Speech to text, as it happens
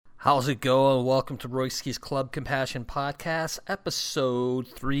How's it going? Welcome to Royski's Club Compassion Podcast, episode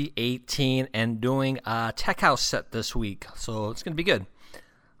 318, and doing a tech house set this week. So it's going to be good.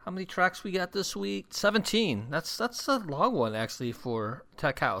 How many tracks we got this week? 17. That's a long one, actually, for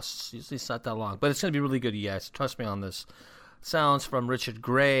tech house. Usually it's not that long, but it's going to be really good, you guys. Trust me on this. Sounds from Richard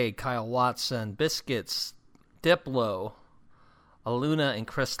Gray, Kyle Watson, Biscuits, Diplo, Aluna, and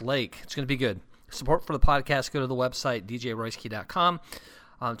Chris Lake. It's going to be good. Support for the podcast, go to the website, djroyski.com.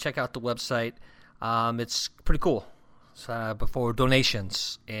 Check out the website. It's pretty cool. Before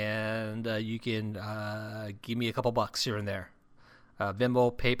donations, and you can give me a couple bucks here and there.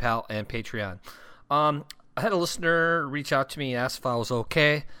 Venmo, PayPal, and Patreon. I had a listener reach out to me and ask if I was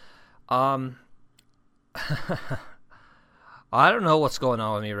okay. I don't know what's going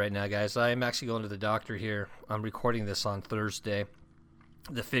on with me right now, guys. I'm actually going to the doctor here. I'm recording this on Thursday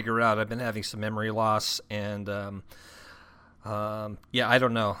to figure out. I've been having some memory loss, and I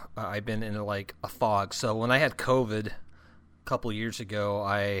don't know. I've been in like a fog. So when I had COVID a couple years ago,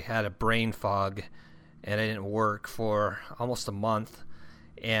 I had a brain fog, and I didn't work for almost a month,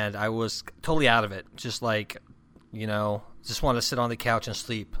 and I was totally out of it. Just like, just want to sit on the couch and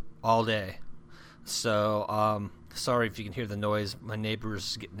sleep all day. So, sorry if you can hear the noise. My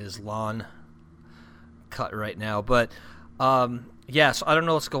neighbor's getting his lawn cut right now, but, so I don't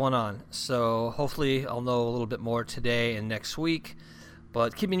know what's going on. So hopefully I'll know a little bit more today and next week.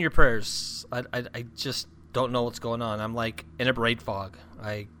 But keep me in your prayers. I just don't know what's going on. I'm like in a brain fog.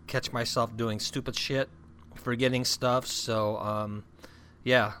 I catch myself doing stupid shit, forgetting stuff. So,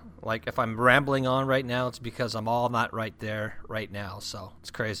 like if I'm rambling on right now, it's because I'm all not right there right now. So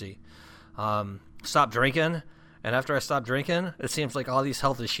it's crazy. Stop drinking. And after I stop drinking, it seems like all these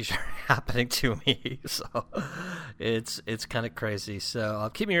health issues are happening to me. So it's kind of crazy. So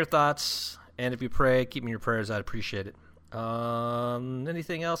keep me your thoughts. And if you pray, keep me your prayers. I'd appreciate it.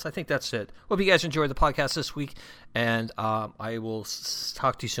 Anything else? I think that's it. Hope you guys enjoyed the podcast this week. And I will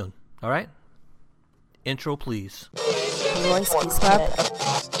talk to you soon. All right? Intro, please. Royski's Club.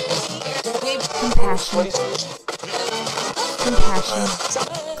 Compassion.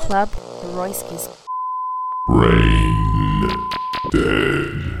 Club. Royski's Brain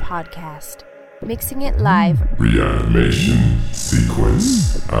Dead Podcast. Mixing it live. Reanimation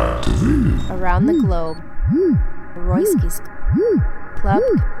sequence activated. Around the globe. Royski's Club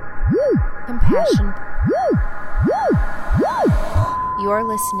Compassion. You're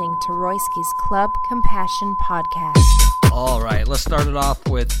listening to Royski's Club Compassion Podcast. All right, let's start it off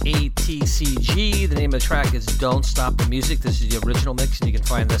with ATCG. The name of the track is Don't Stop the Music. This is the original mix, and you can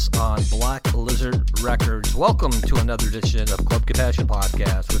find this on Black Lizard Records. Welcome to another edition of Club Compassion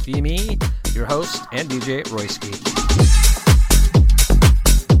Podcast with me, your host, and DJ Royski.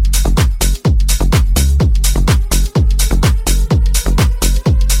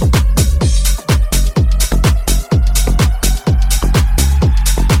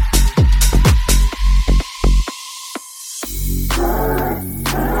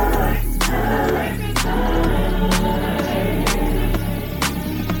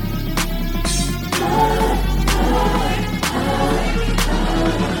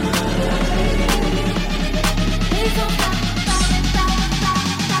 Please don't stop.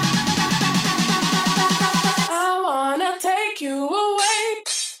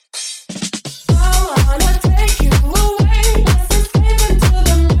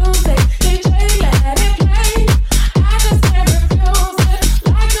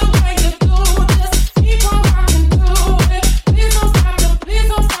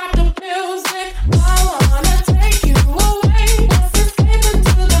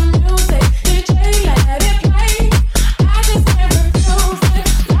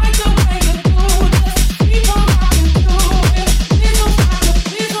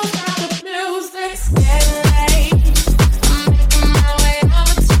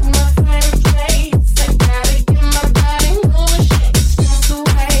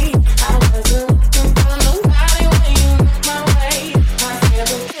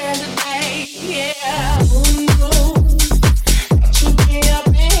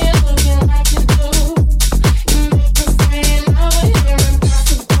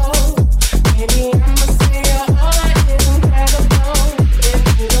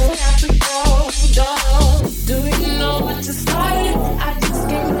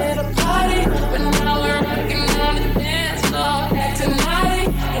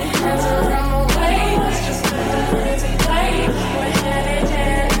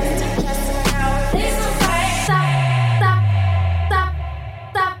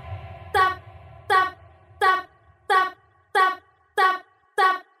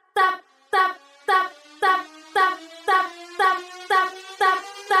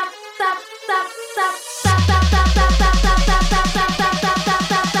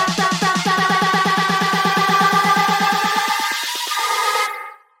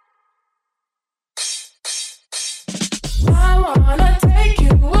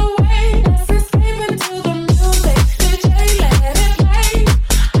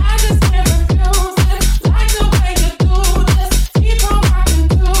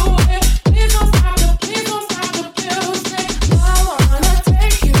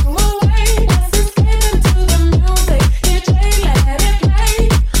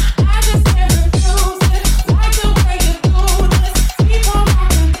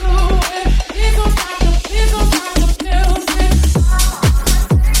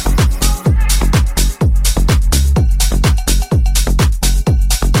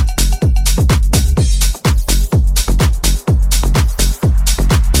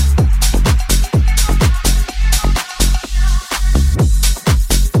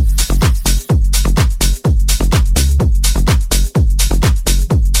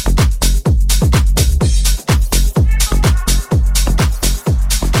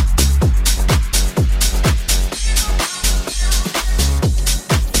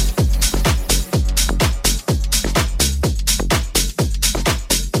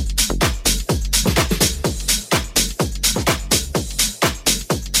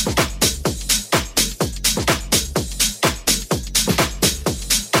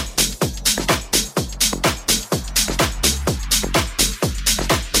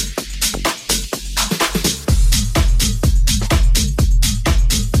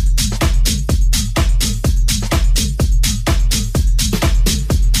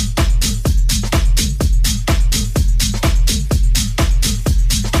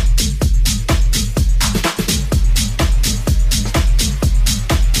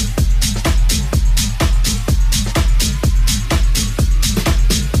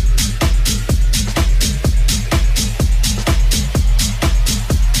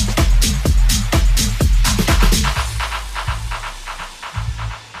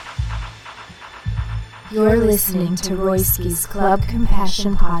 listening to Royski's Club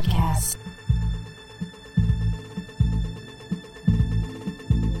Compassion Podcast.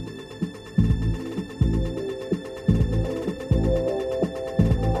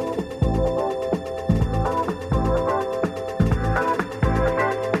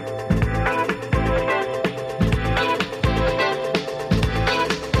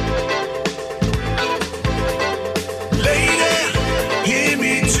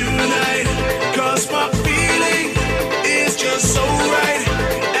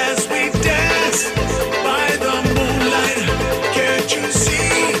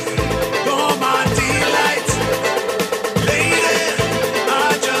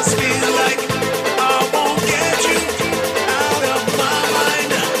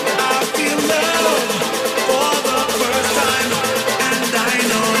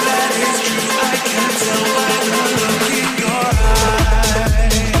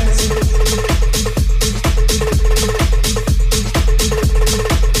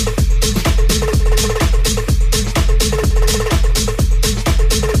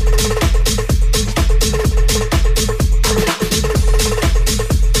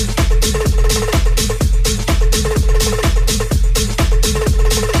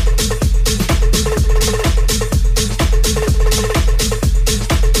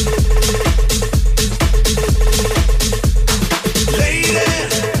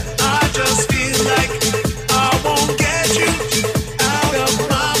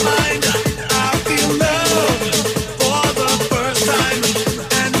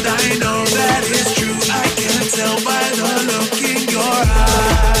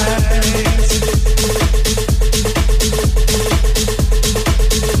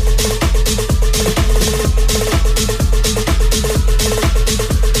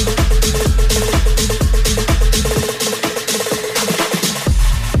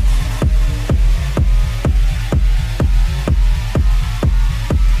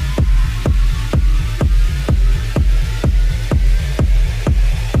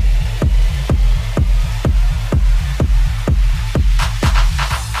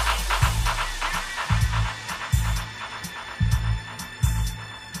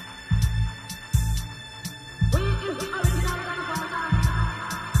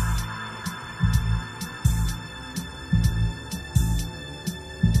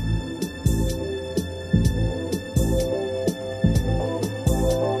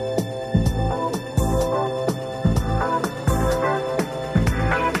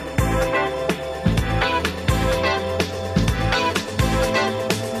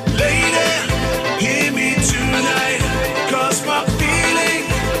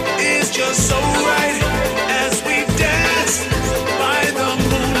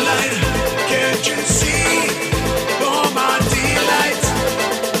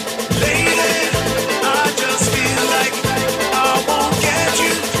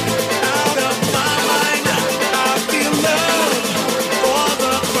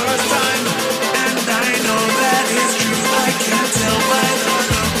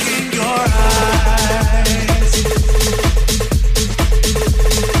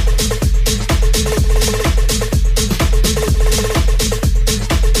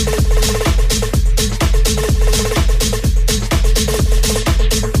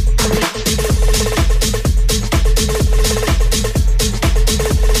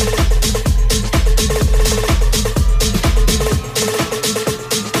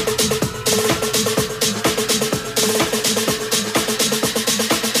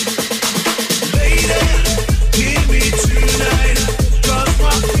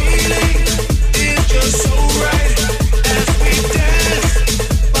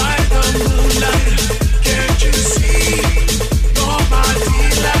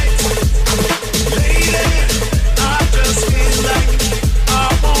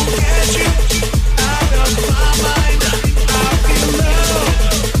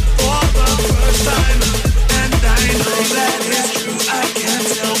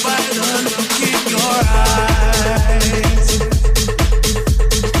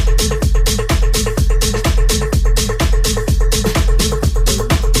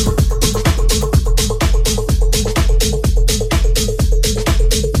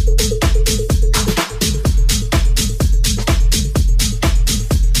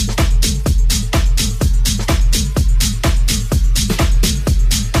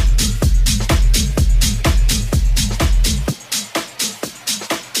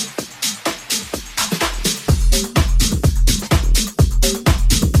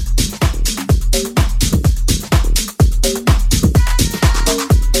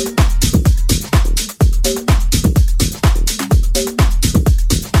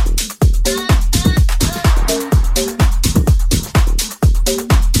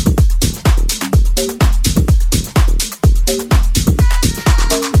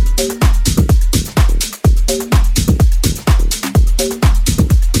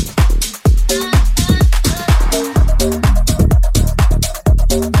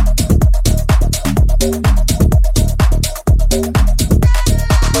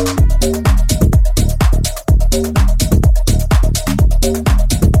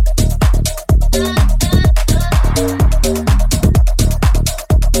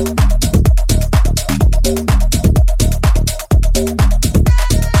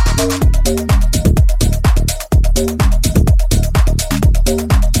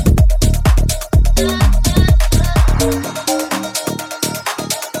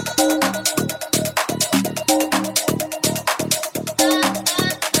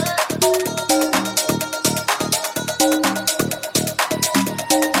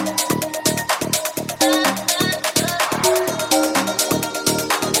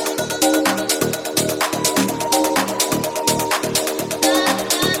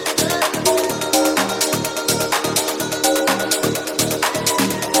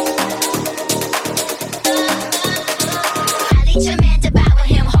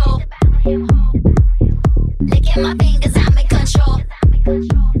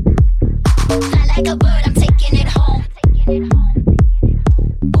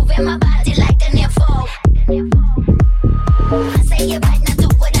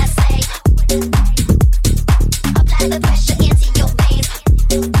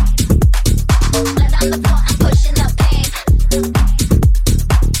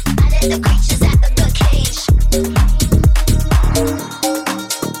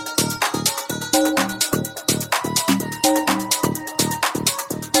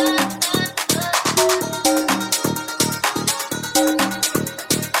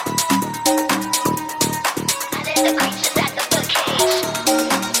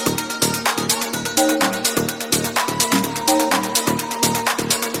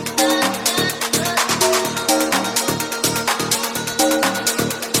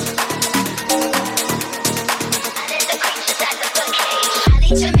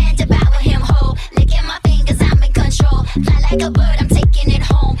 teach a man, devour him whole. Licking my fingers, I'm in control. Fly like a bird, I'm taking it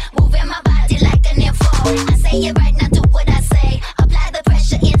home. Moving my body like an info. I say it right, now do what I say. Apply the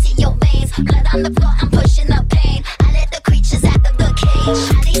pressure into your veins. Blood on the floor, I'm pushing the pain. I let the creatures out of the cage.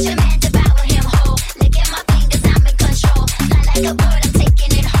 I teach a man, devour him whole. Licking my fingers, I'm in control. Fly like a bird, I'm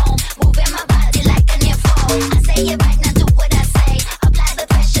taking it home. Moving my body like an info. I say it right, now do what I say. Apply the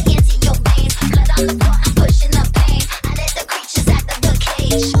pressure into your veins. Blood on the floor, I'm pushing the pain. I let the creatures out of the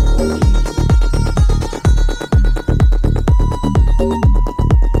cage.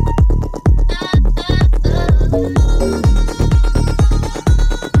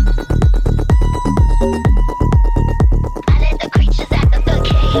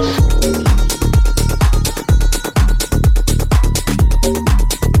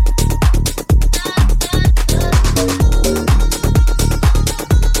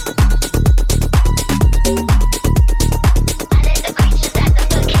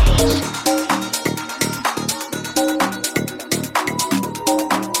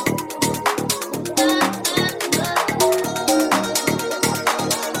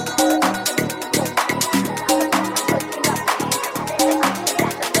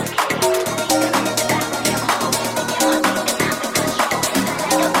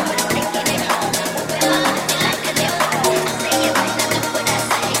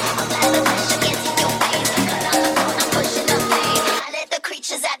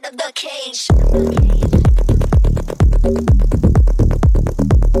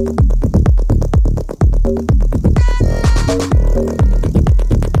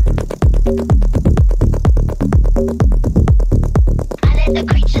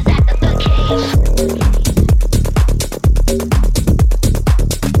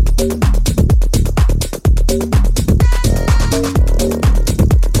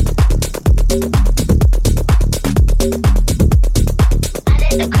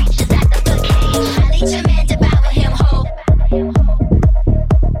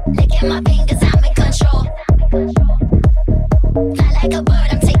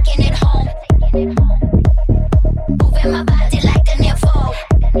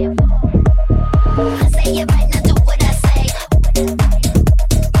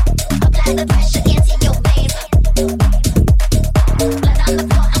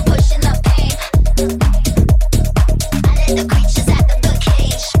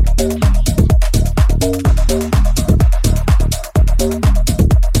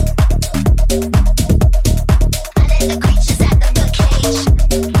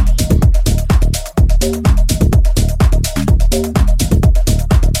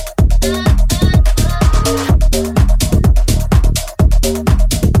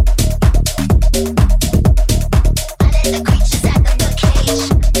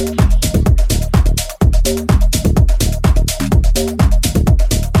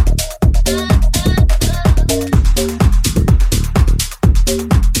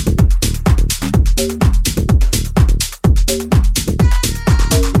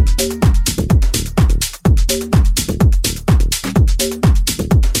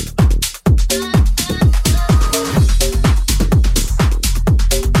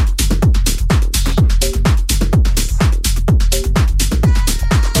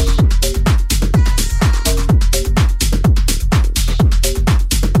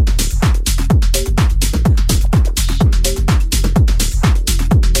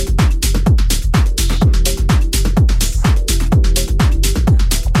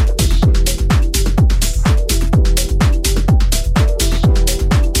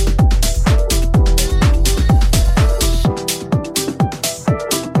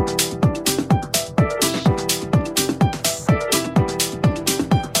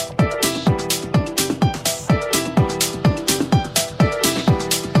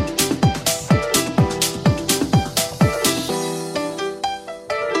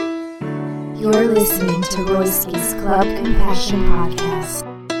 You're listening to Royski's Club Compassion Podcast.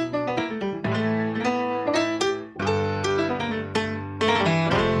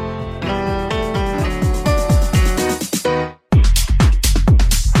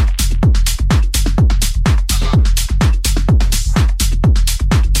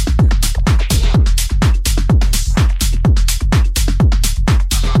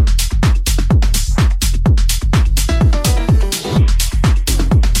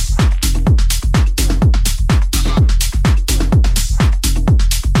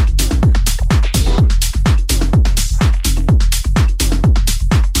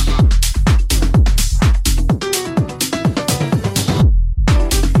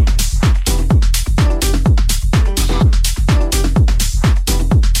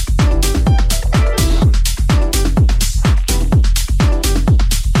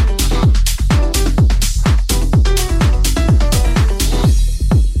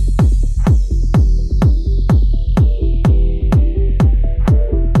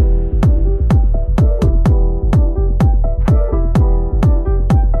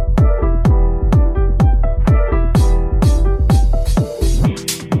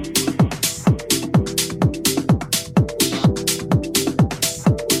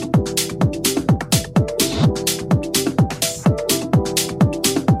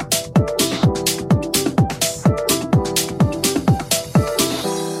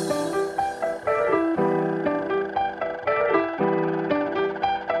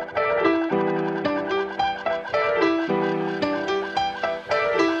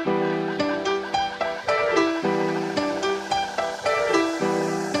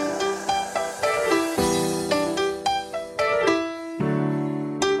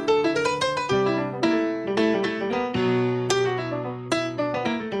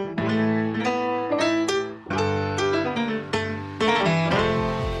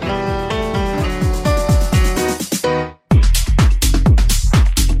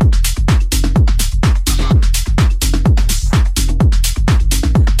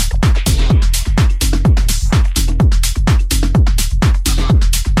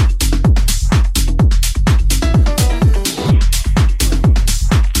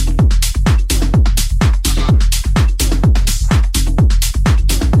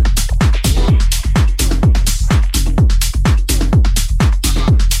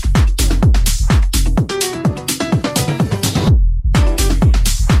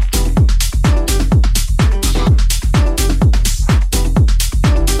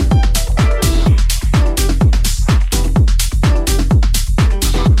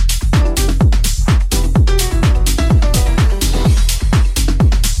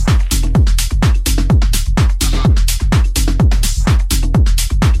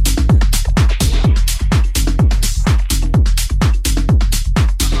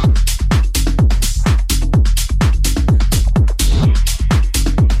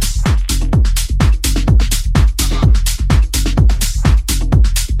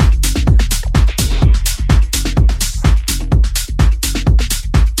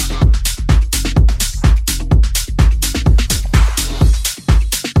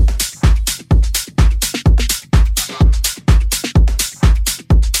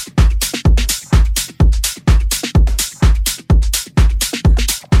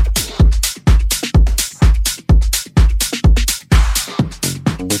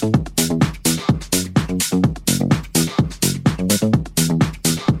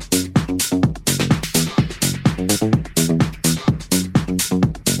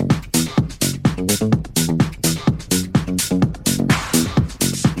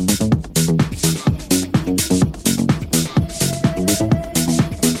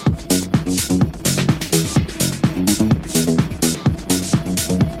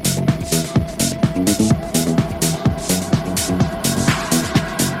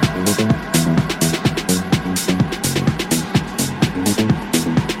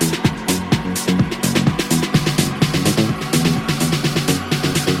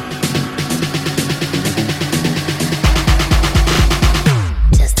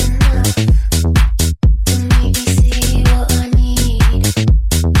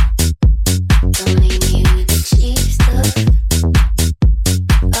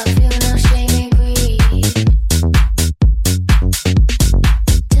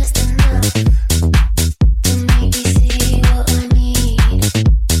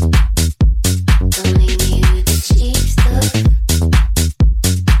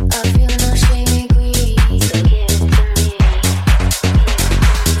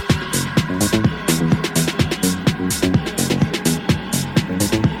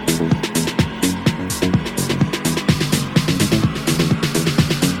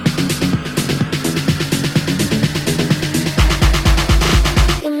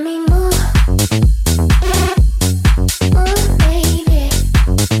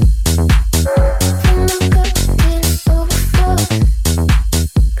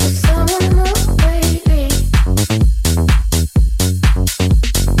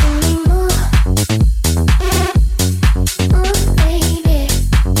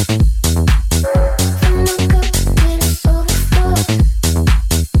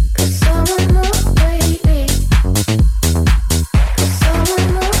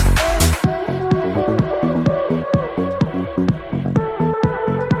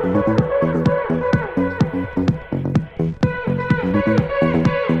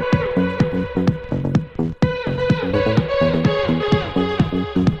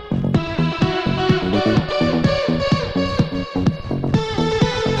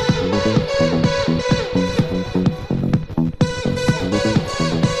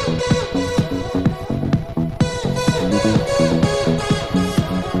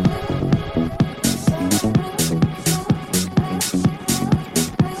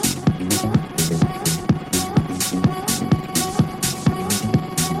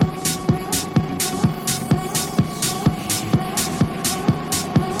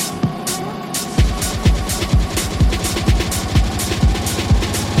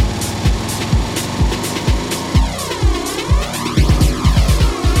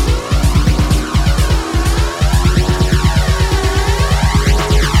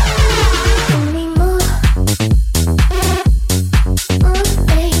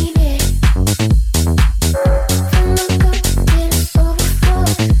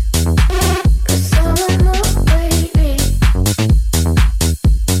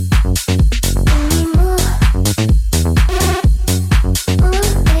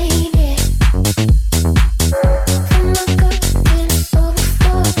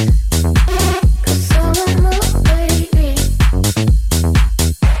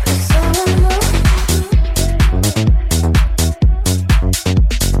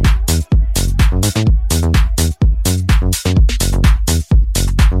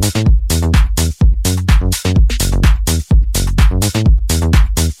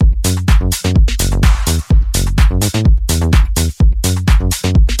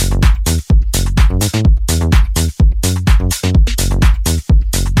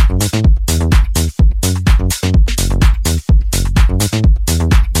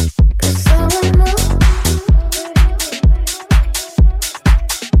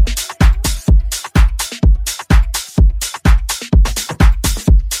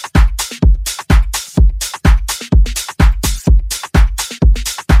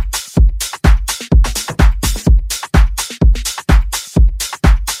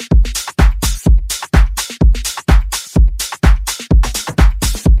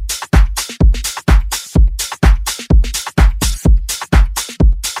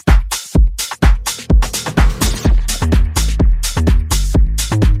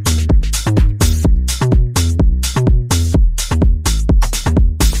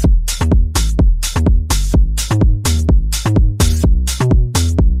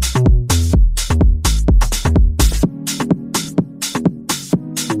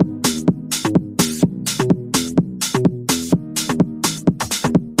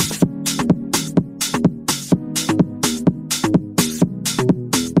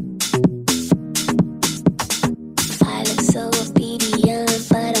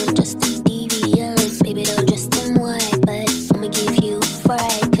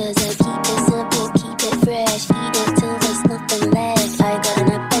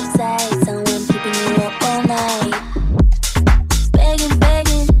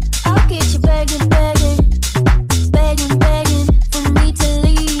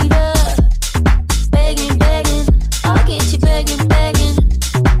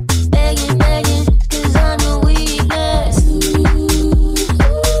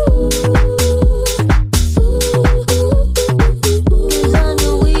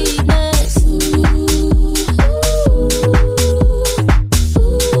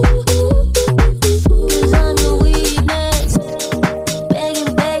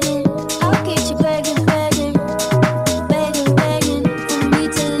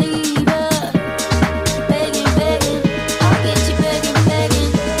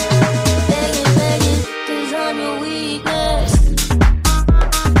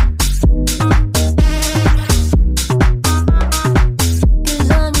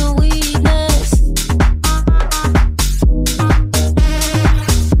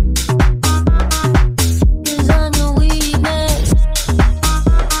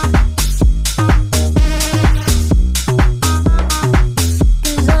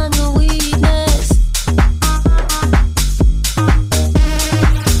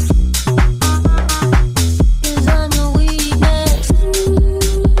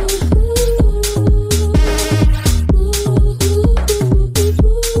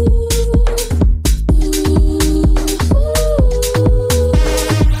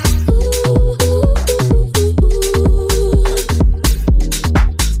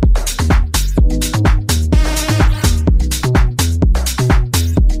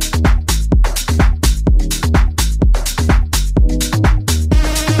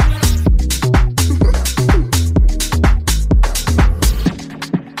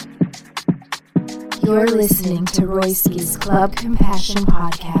 You're listening to Royski's Club Compassion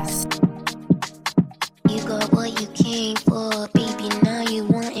Podcast. You got what you came for, baby, now you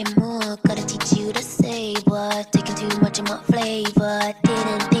wanting more. Gotta teach you to say what, taking too much of my flavor.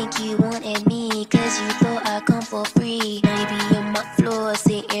 Didn't think you wanted me, cause you thought I'd come for free. Now you be on my floor,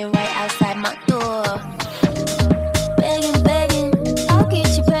 sitting right outside my door. Begging, begging, I'll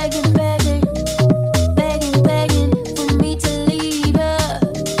get you begging, begging. Begging, begging, for me to leave her.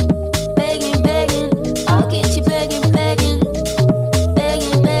 Begging, begging, I'll get you begging, begging.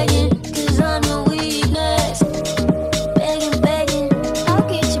 Begging, begging, cause I'm your weakness. Begging, begging, I'll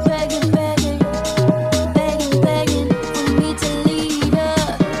get you begging, begging. Begging, begging, for me to leave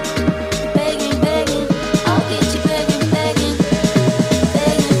her. Begging, begging, I'll get you begging, begging.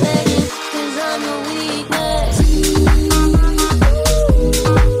 Begging, begging, cause I'm your weakness.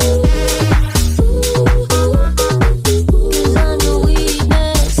 Cause I'm your weakness. Cause I'm your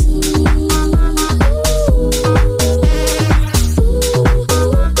weakness.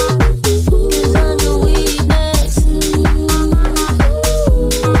 Cause I'm your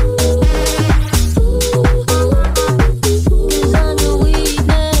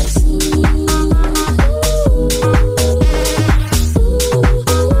weakness.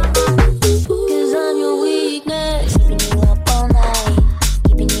 Cause I'm your weakness.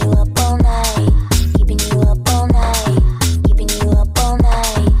 Keeping you up all night. Keeping you up all night. Keeping you up all night. Keeping you up all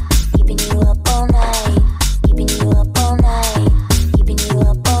night. Keeping you up all night. Keeping you up all night. Keeping you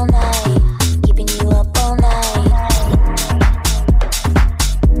up all night. Keeping you up all night.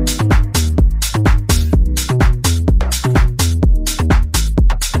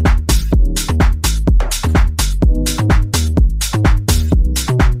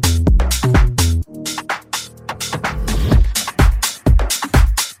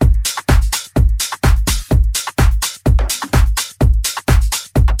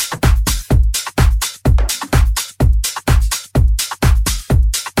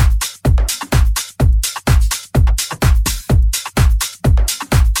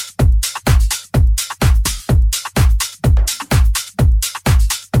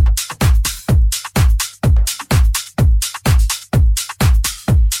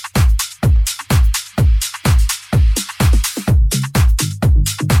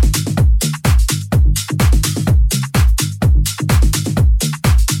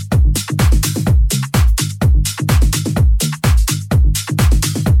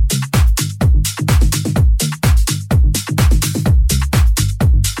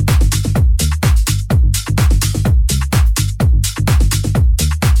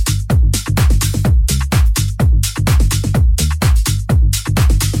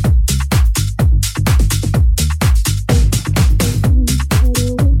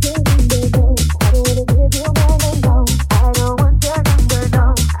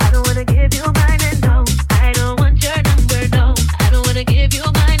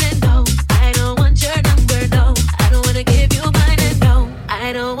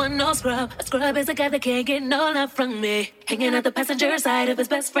 That can't get no love from me. Hanging at the passenger side of his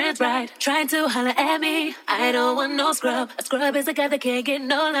best friend's ride, trying to holler at me. I don't want no scrub. A scrub is a guy that can't get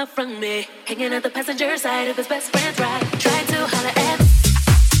no love from me. Hanging at the passenger side of his best friend's ride, trying to holler at me.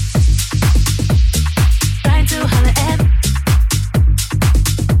 Trying to holler at me.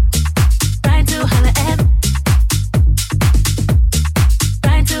 Trying to holler at me.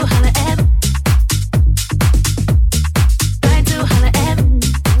 Trying to holler at me. Trying to holler at me.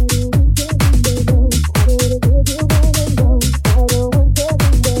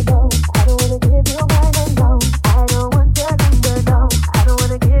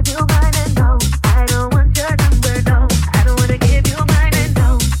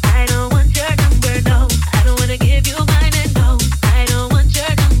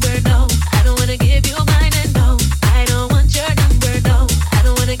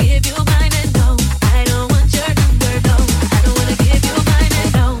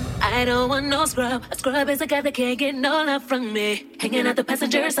 Scrub is a guy that can't get no love from me. Hanging at the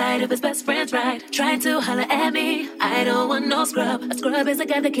passenger side of his best friend's ride, trying to holler at me. I don't want no scrub. A scrub is a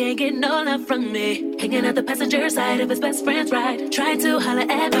guy that can't get no love from me. Hanging at the passenger side of his best friend's ride, trying to holler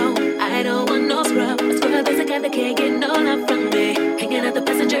at me. I don't want no scrub. A scrub is a guy that can't get no love from me. Hanging at the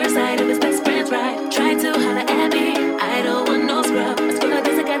passenger side of his best friend's ride, trying to holler at me. I don't want no scrub. A scrub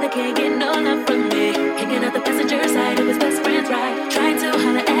is a guy that can't get no love from me. Hanging at the passenger side of his best friend's ride, trying to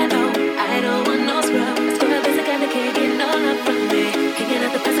holler at me. I don't want no scrub. A scrub is a guy that can't get no love from me. Hanging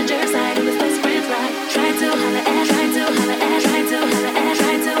at the passenger side of his best friend's ride, trying to holler at, trying to holler at, trying to holler at,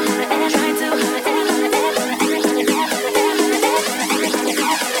 trying to holler at, trying to holler at,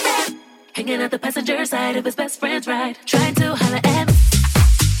 hanging at the passenger side of his best friend's ride, trying to holler at.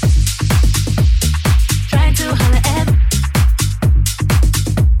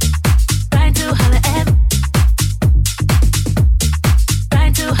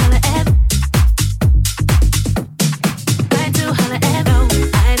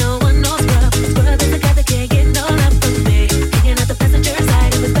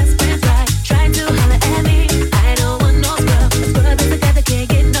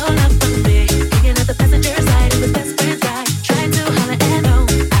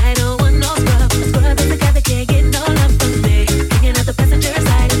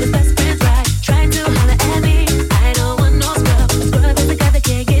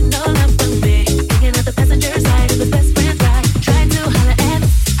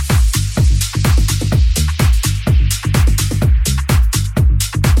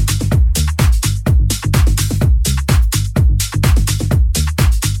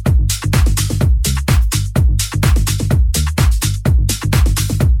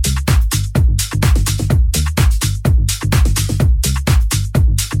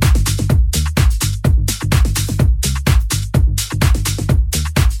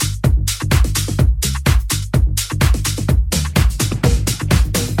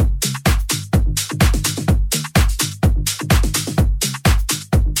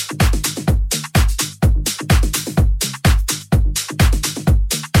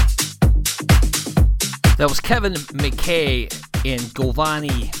 Kevin McKay and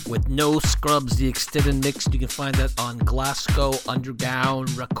Govani with No Scrubs, the extended mix. You can find that on Glasgow Underground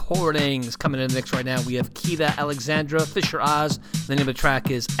Recordings. Coming in the mix right now, we have Keita Alexandra, Fisher Oz. The name of the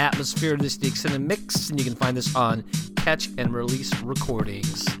track is Atmosphere. This is the extended mix, and you can find this on Catch and Release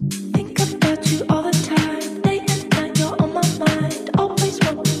Recordings. Think about you all the time. Day and night, you're on my mind. Always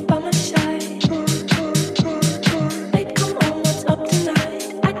want you by my side. Babe, come on, what's up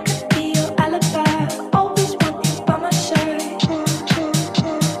tonight? I could be your alibi. Always want you by my side.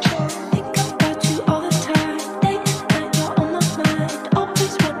 Think about you all the time. Day and night, you're on my mind.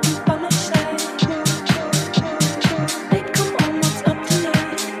 Always want you by my side. Babe, come on, what's up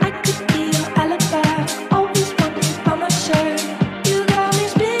tonight? I could be your alibi. Always want you by my side. You got me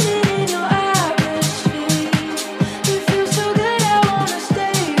spinning.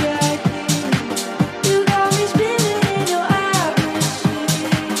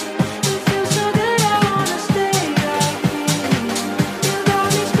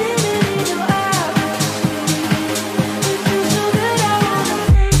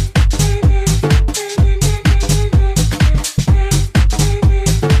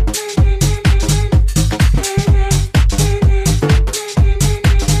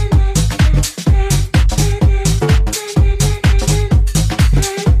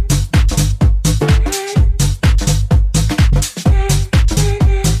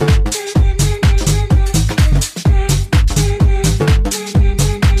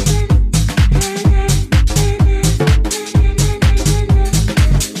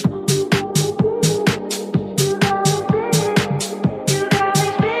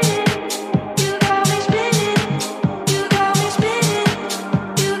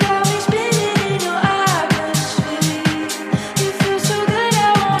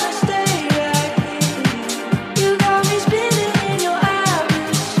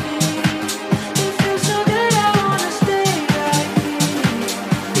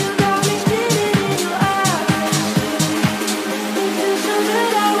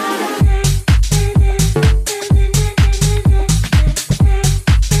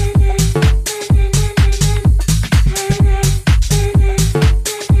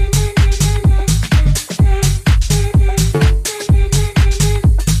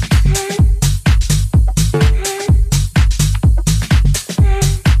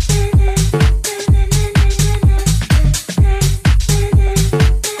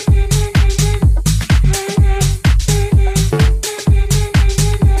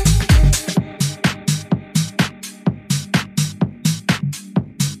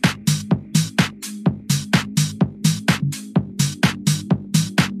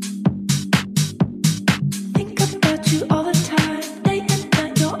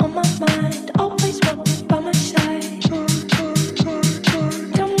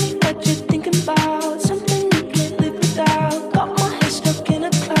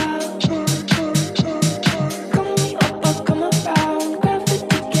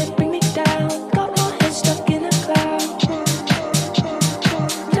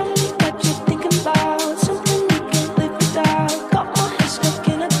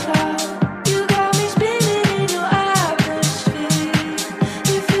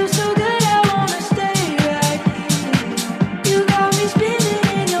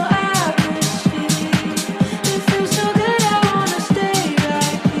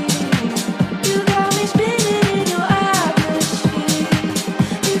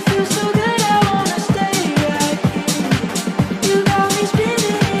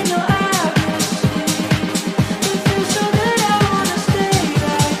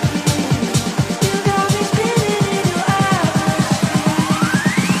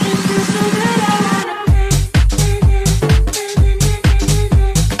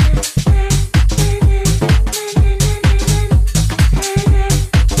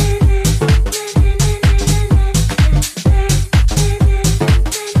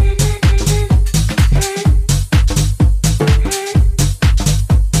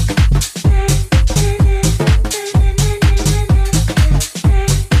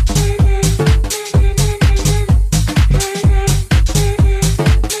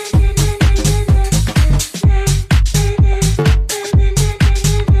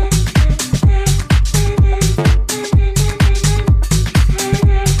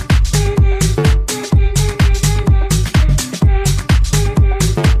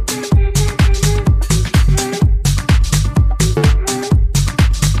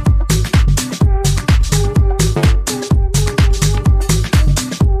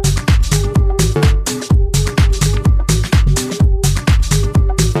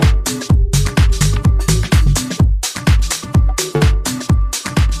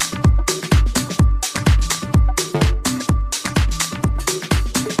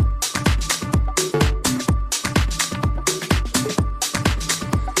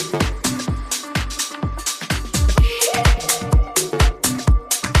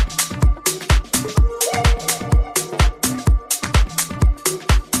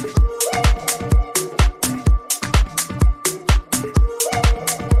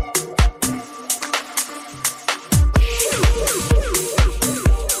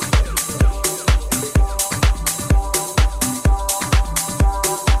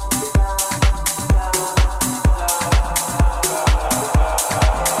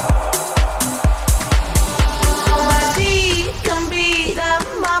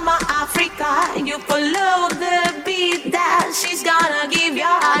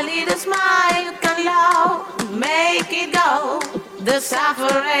 smile, you can love, make it go. The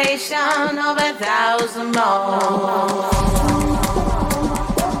separation of 1,000 more.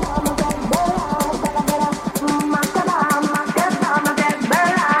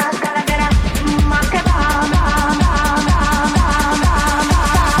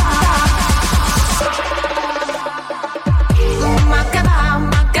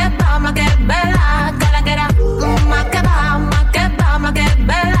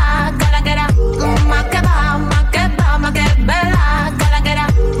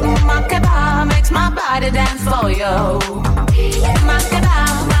 Dance for you.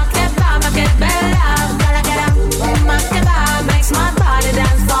 Makes my body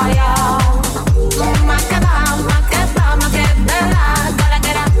dance for you.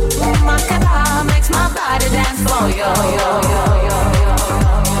 Makes my body dance for you.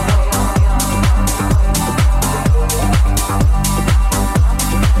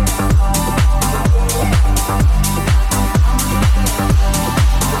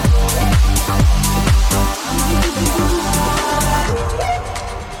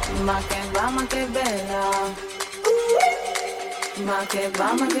 Ma che bella, ma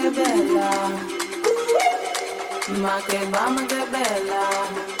che bella, ma che bella, che bella,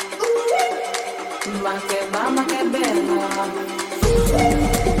 ma che bella, che bella,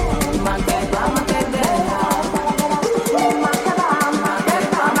 ma che bella, che bella.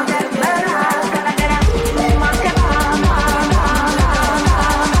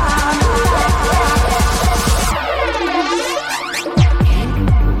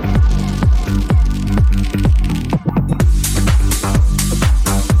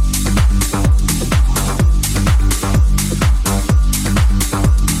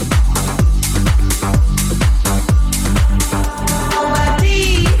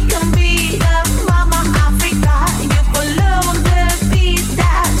 Mama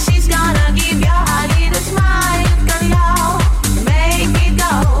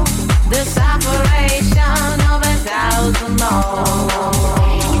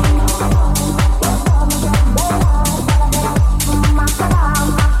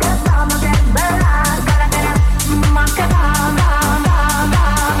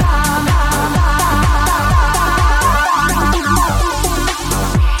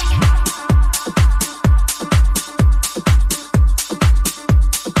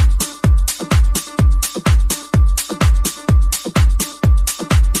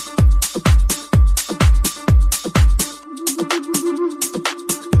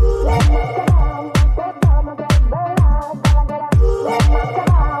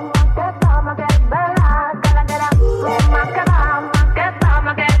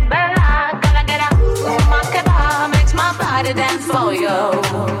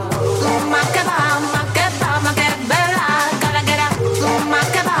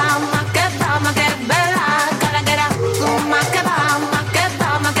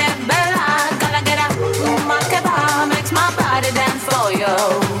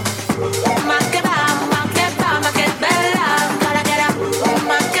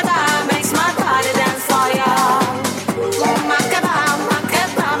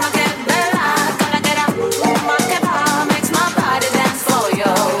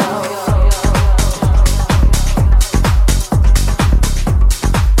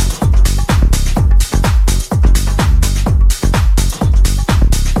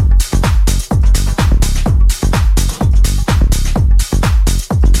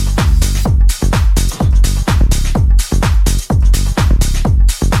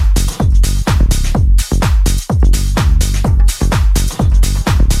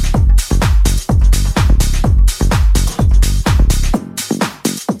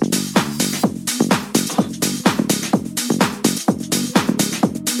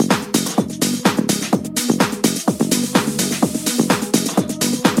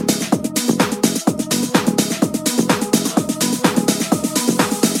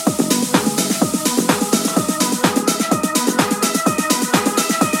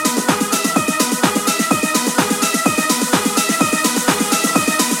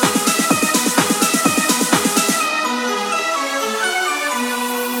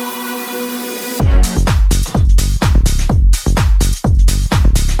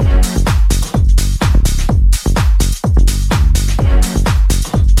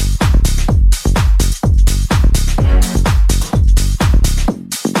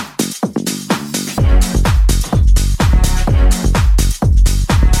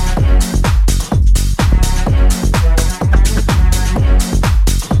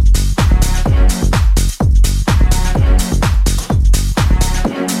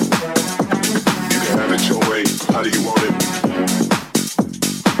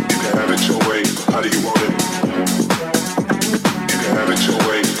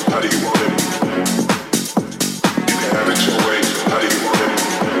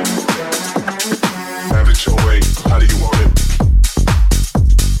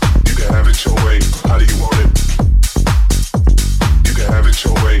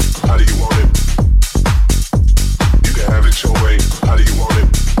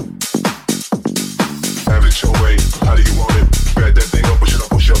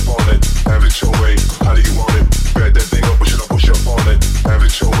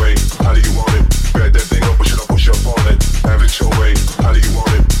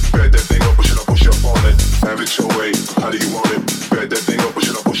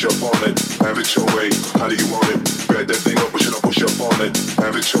it your way. How do you want it? Grab that thing up or should I push up on it?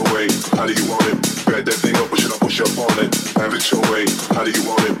 Have it your way. How do you want it? Grab that thing up or should I push up on it? Have it your way. How do you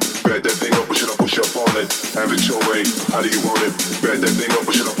want it? Grab that thing up or should I push up on it? Have it your way. How do you want it? Grab that thing up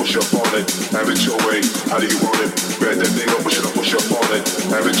or should I push up on it? Have it your way. How do you want it? Grab that thing up or should I push up on it?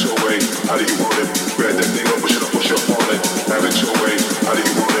 Have it your way. How do you want it? Grab that thing up or should I push up on it? Have it your way. How do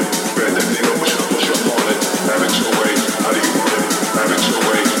you want it? Grab that thing up or should I push up on it? Have it your way. How do you want it? Have it your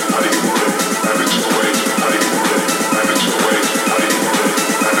way. How do you want it? Have it your way. How do you want it? Have it your way. How do you want it? Have it your way. How do you want it?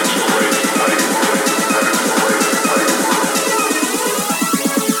 Have it your way. How do you want it?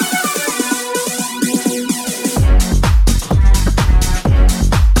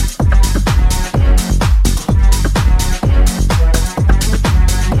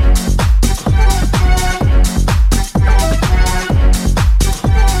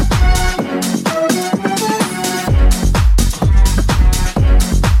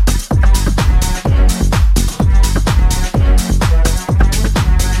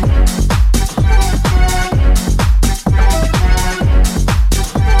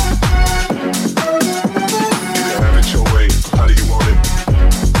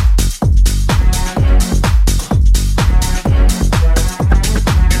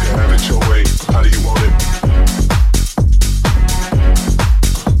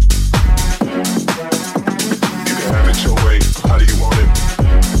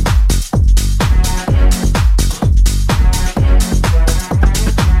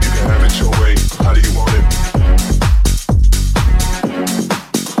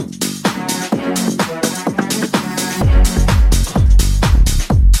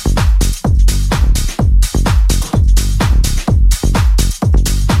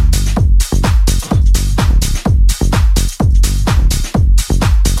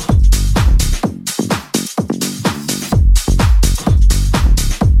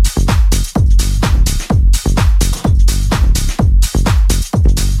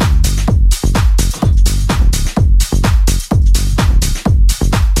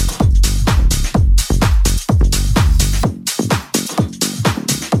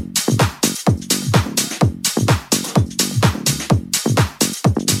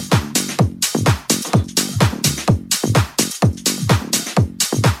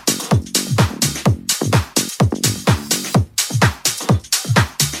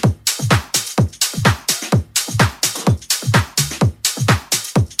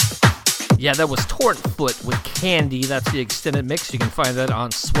 Yeah, that was Torrentfoot with Candy. That's the extended mix. You can find that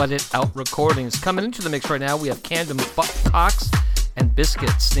on Sweat It Out Recordings. Coming into the mix right now, we have Camden Cox and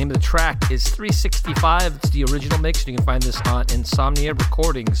Biscuits. The name of the track is 365. It's the original mix. You can find this on Insomnia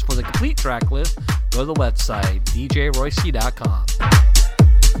Recordings. For the complete track list, go to the website, djroyski.com.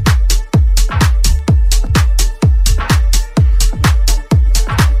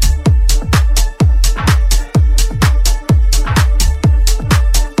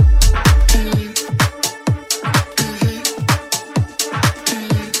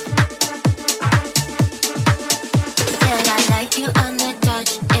 Said I like you on the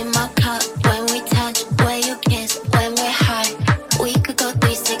Dutch in my cup when we touch.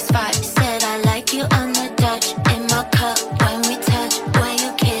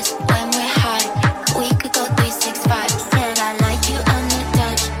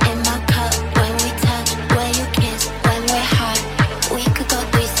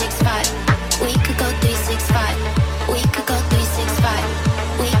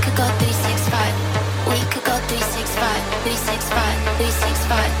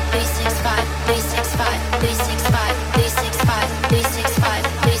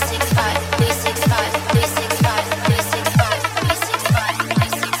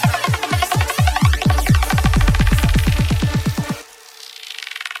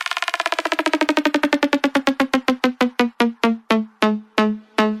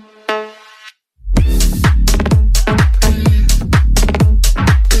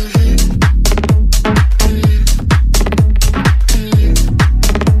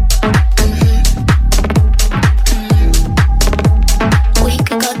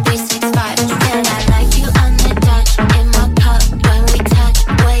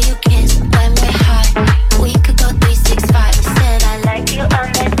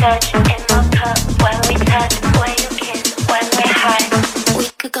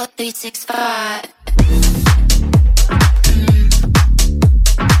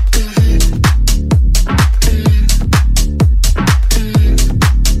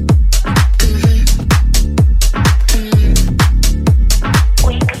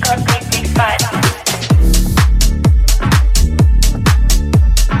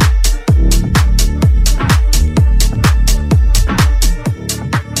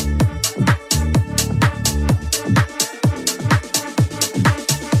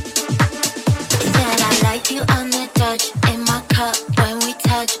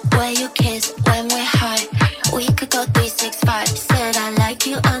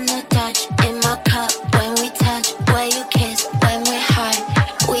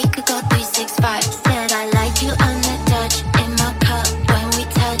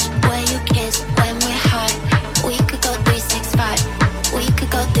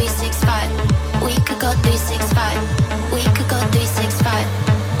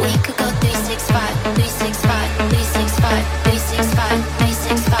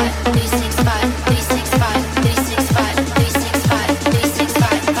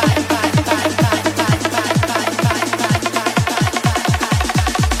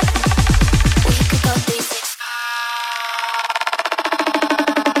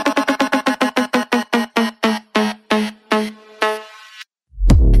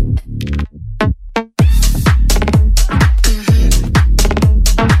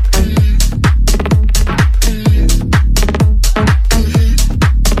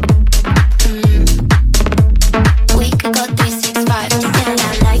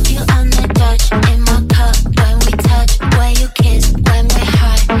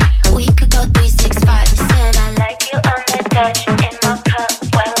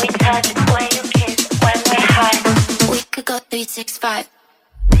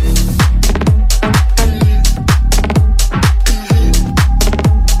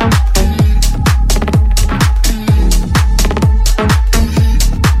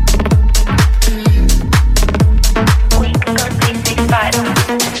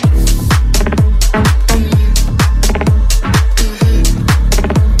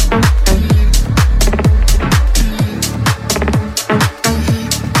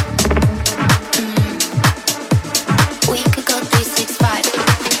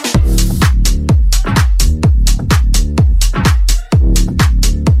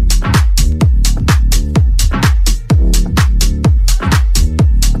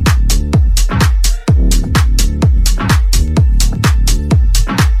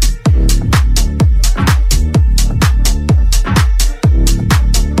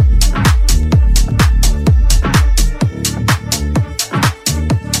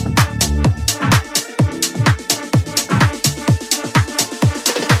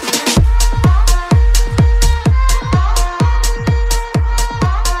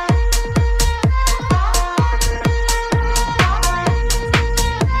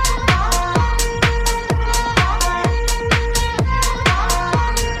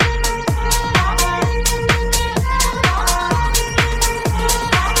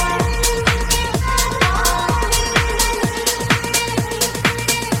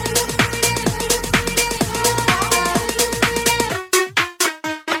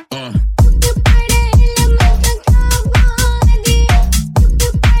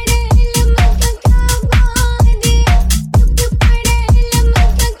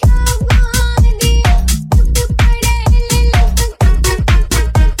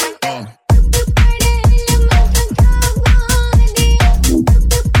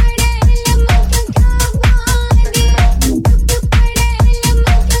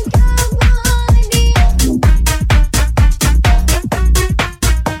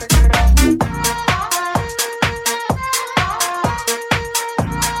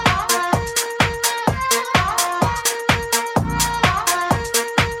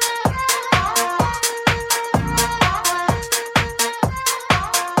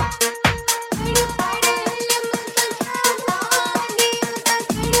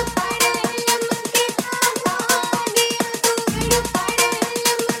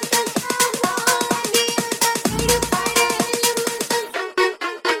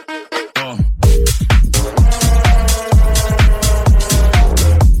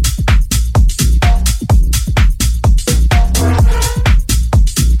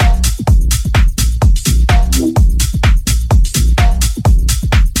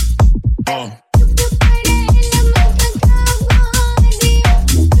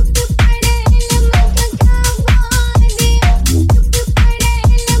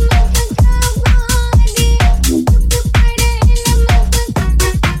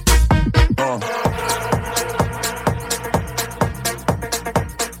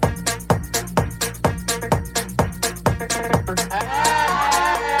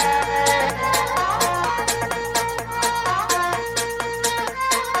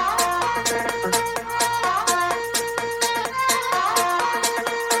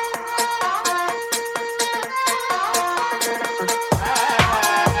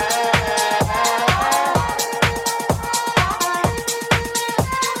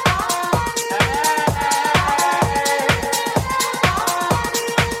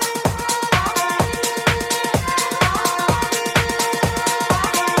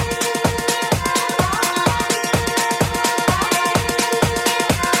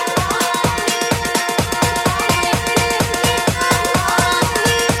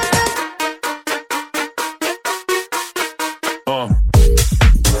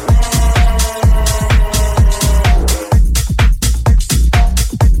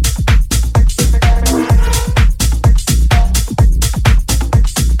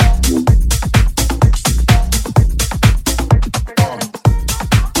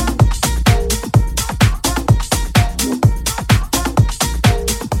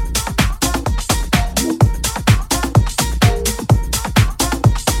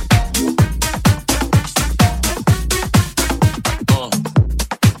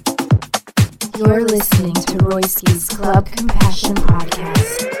 You're listening to Royski's Club Compassion Podcast.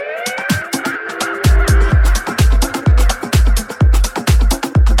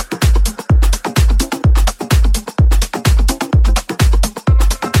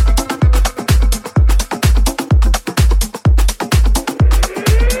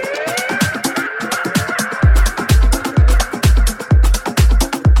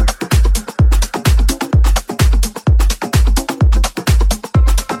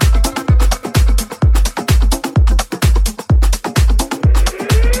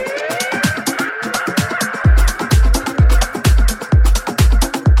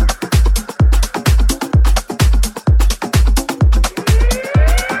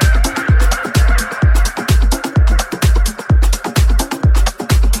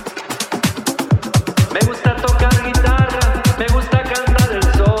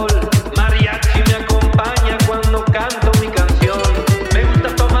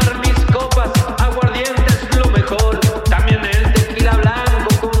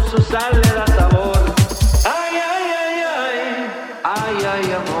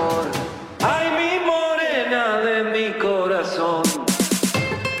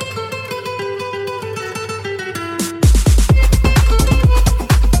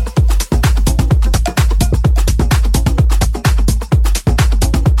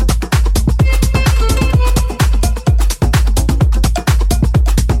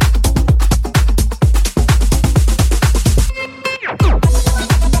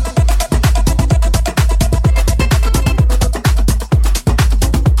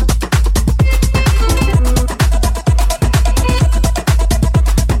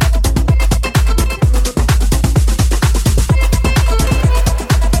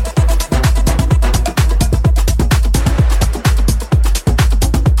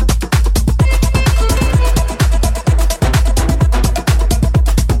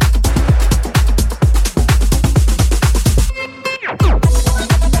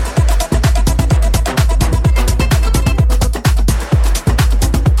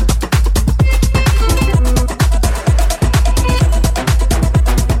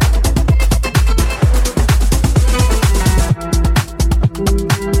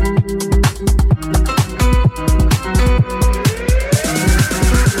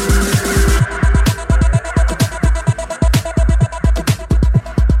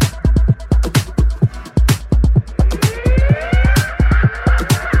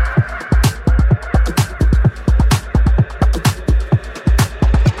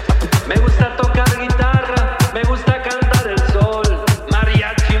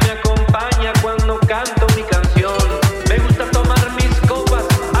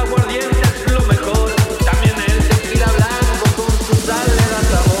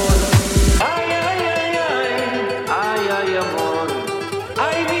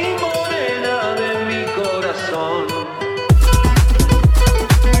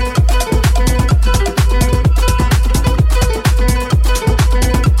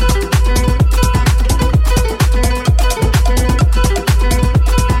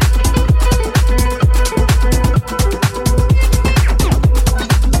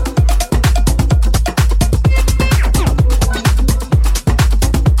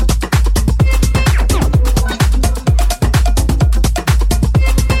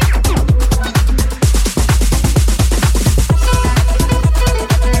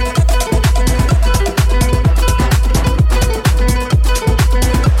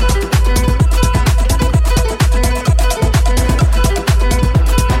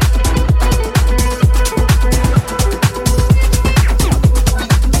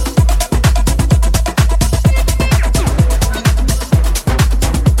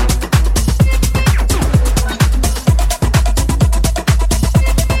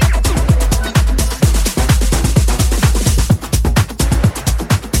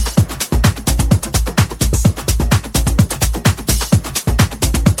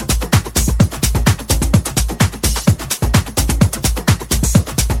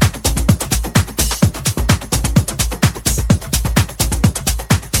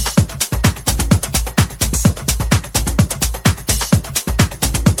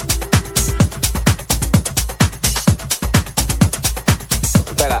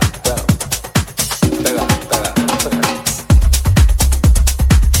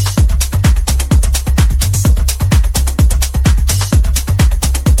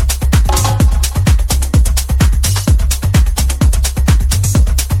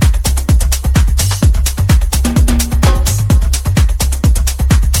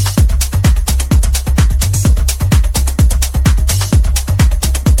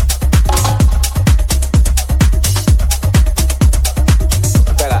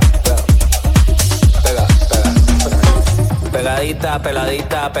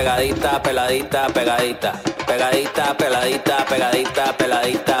 pegadita, peladita, pegadita, peladita, pegadita. Pegadita, peladita, pegadita,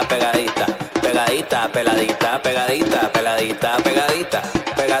 peladita, pegadita. Pegadita, peladita, pegadita, peladita, pegadita.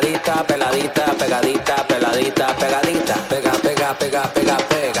 Pegadita, peladita, pegadita, peladita, pegadita. Pega, pega, pega, pega,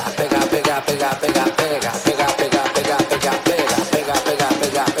 pega, pega, pega, pega, pega, pega, pega, pega, pega, pega, pega, pega, pega,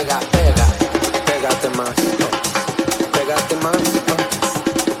 pega, pega, pega. Pégate más, pégate más,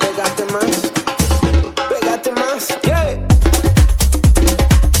 pégate más, pégate más, yeah.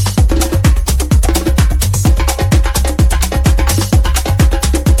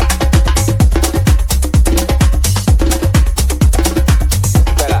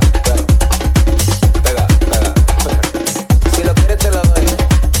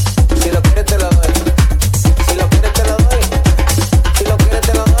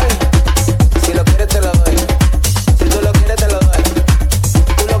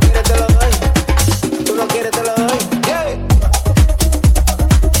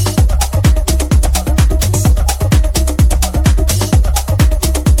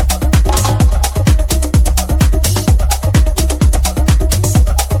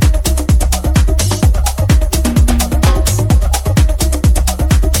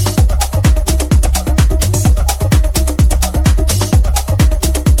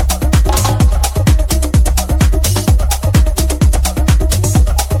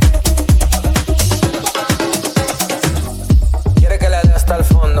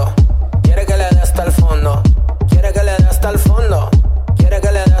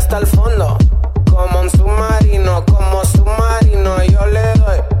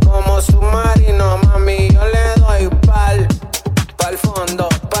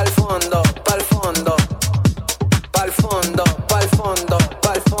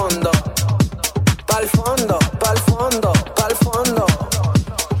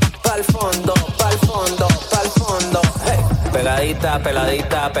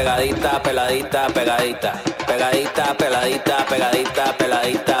 Pegadita, pegadita, peladita, pegadita. Pegadita, peladita, pegadita,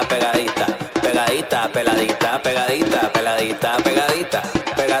 peladita, pegadita. Pegadita, peladita, pegadita, peladita, pegadita.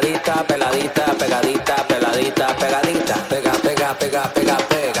 Pegadita, peladita, pegadita, peladita, pegadita. Pega, pega, pega, pega,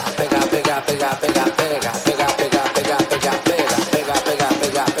 pega, pega, pega, pega, pega, pega, pega, pega, pega, pega, pega, pega, pega,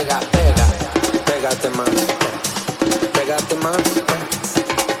 pega, pega, pega. Pégate más, pégate más,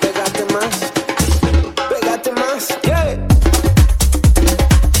 pégate más, pégate más, yeah.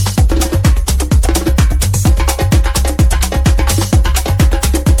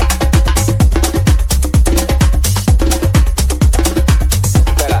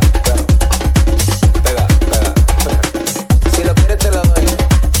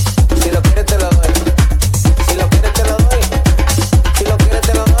 Si lo quieres te lo doy,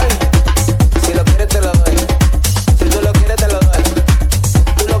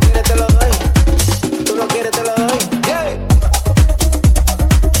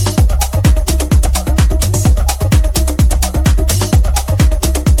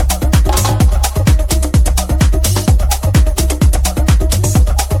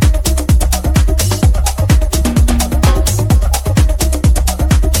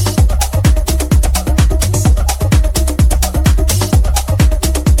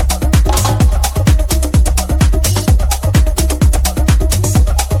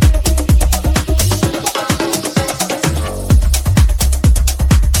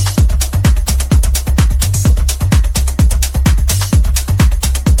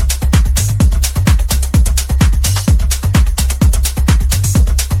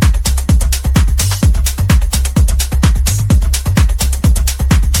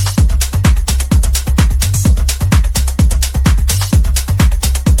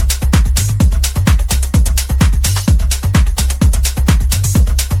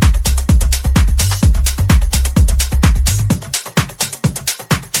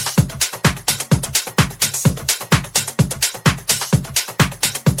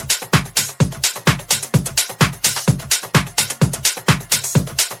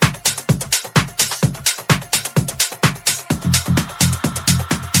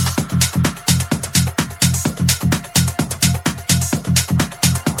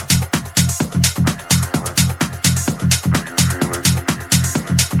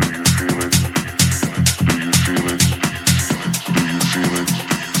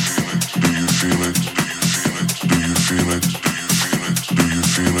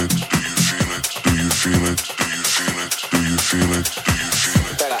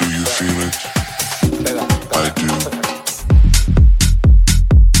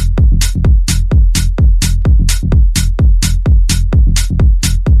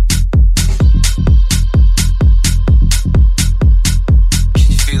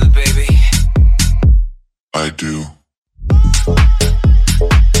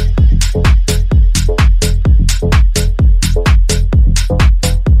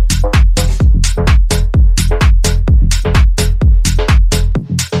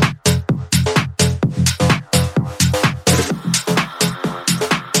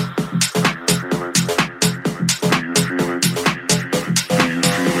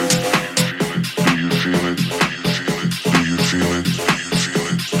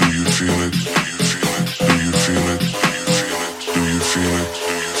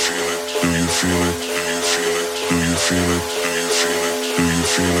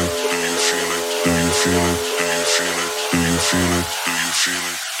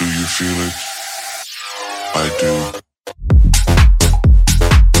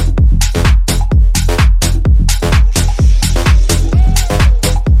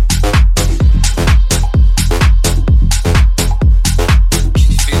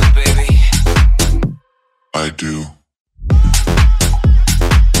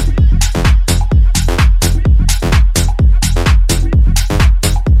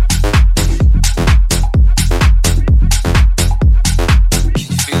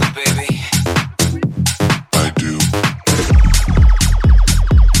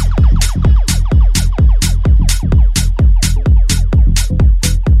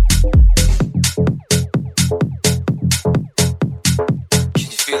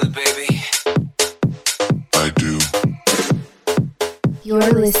 You're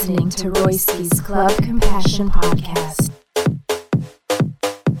listening to Royski's Club Compassion Podcast.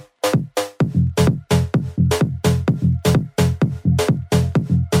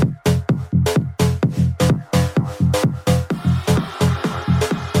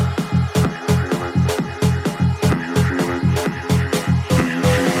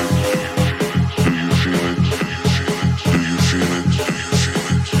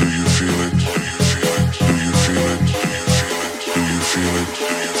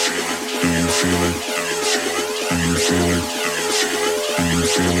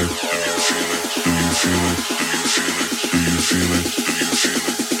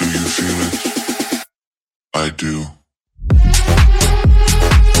 I do.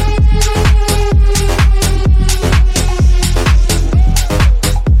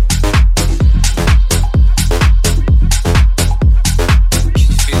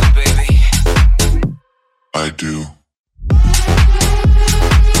 I do.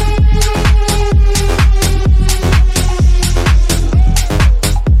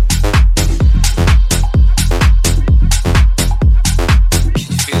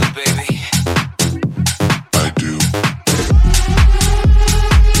 I do.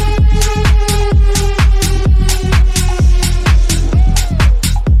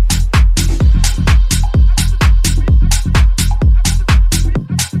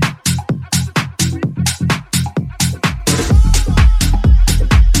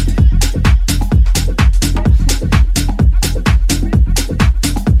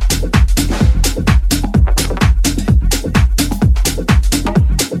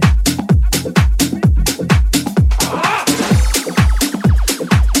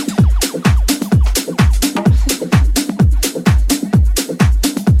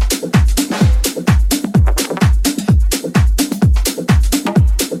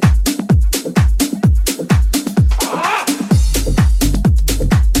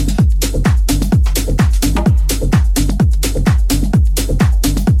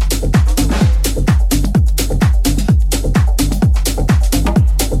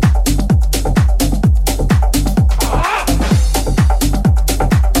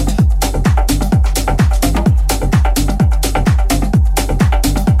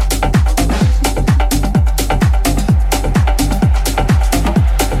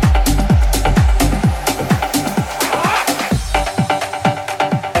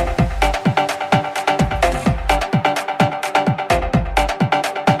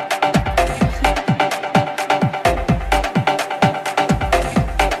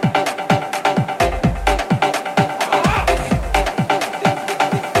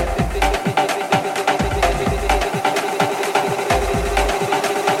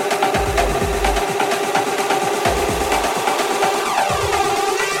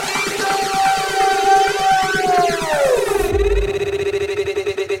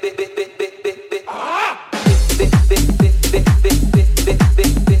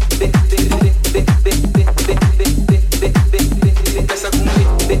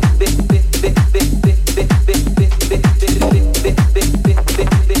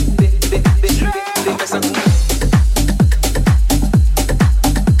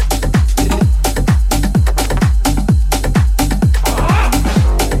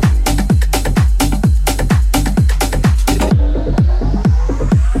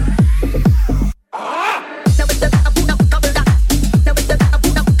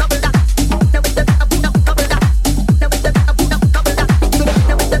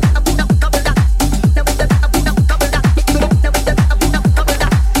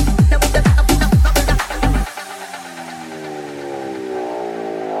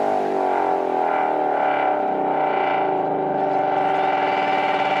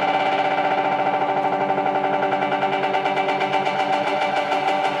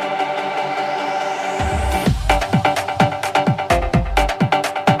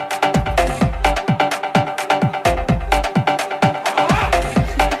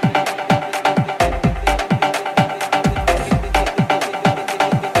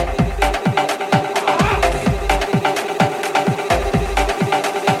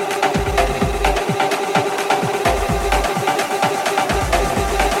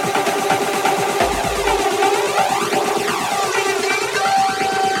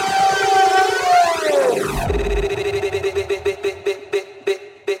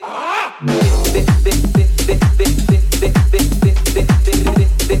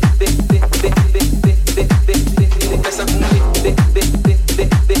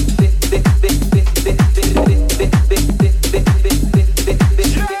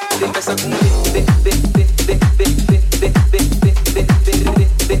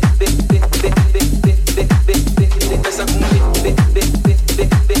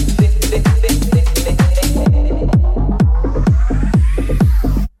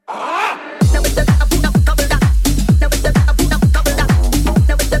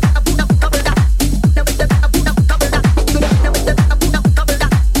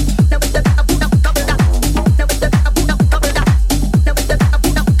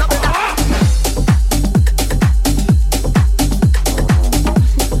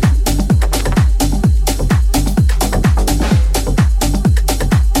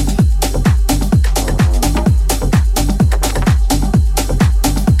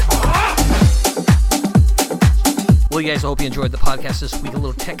 guys. I hope you enjoyed the podcast this week. A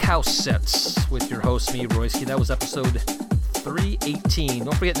little tech house sets with your host, me, Royski. That was episode 318.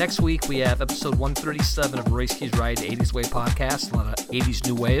 Don't forget, next week we have episode 137 of Royski's Ride 80s Wave podcast. A lot of 80s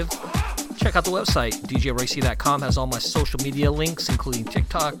new wave. Check out the website, djroyski.com. Has all my social media links, including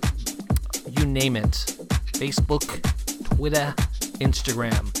TikTok, you name it. Facebook, Twitter,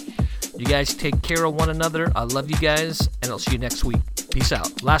 Instagram. You guys take care of one another. I love you guys, and I'll see you next week. Peace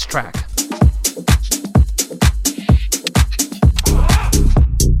out. Last track.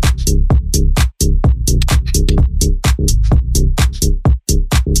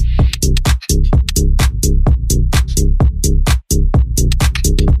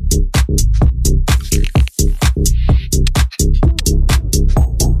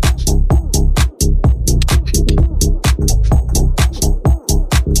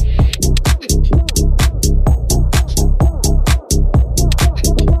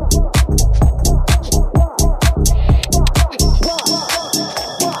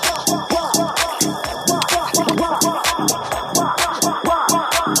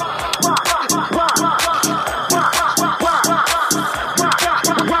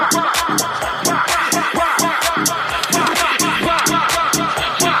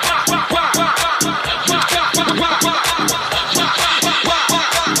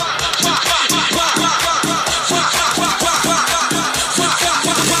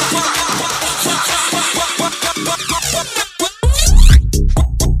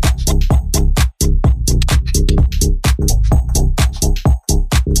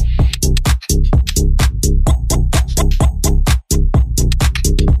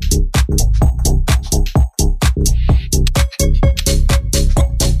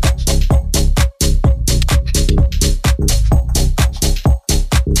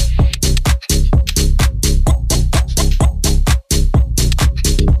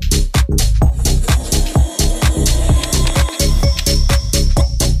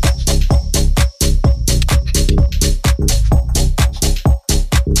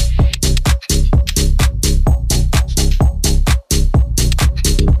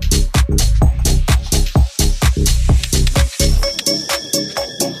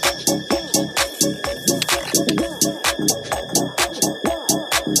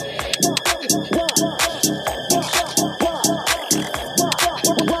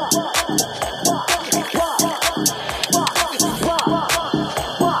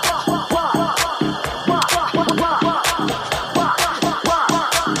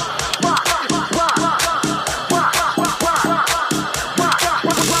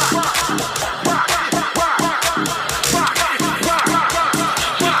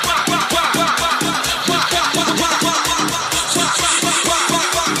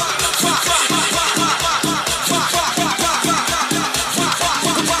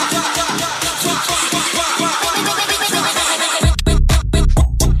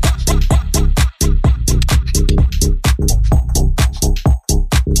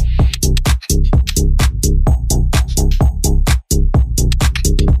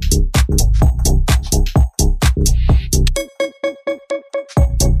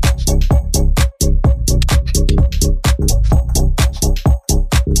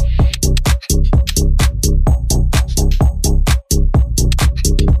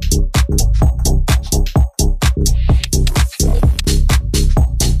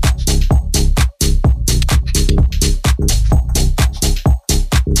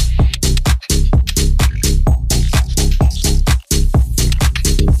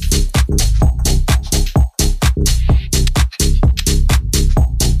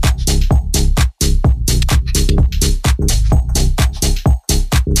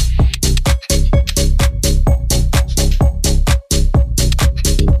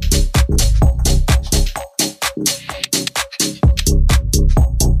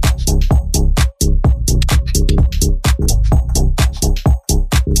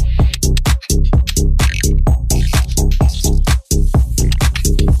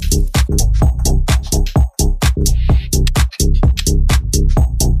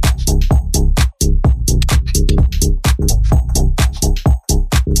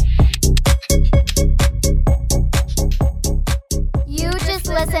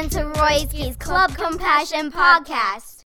 Royski's Club Compassion Podcast.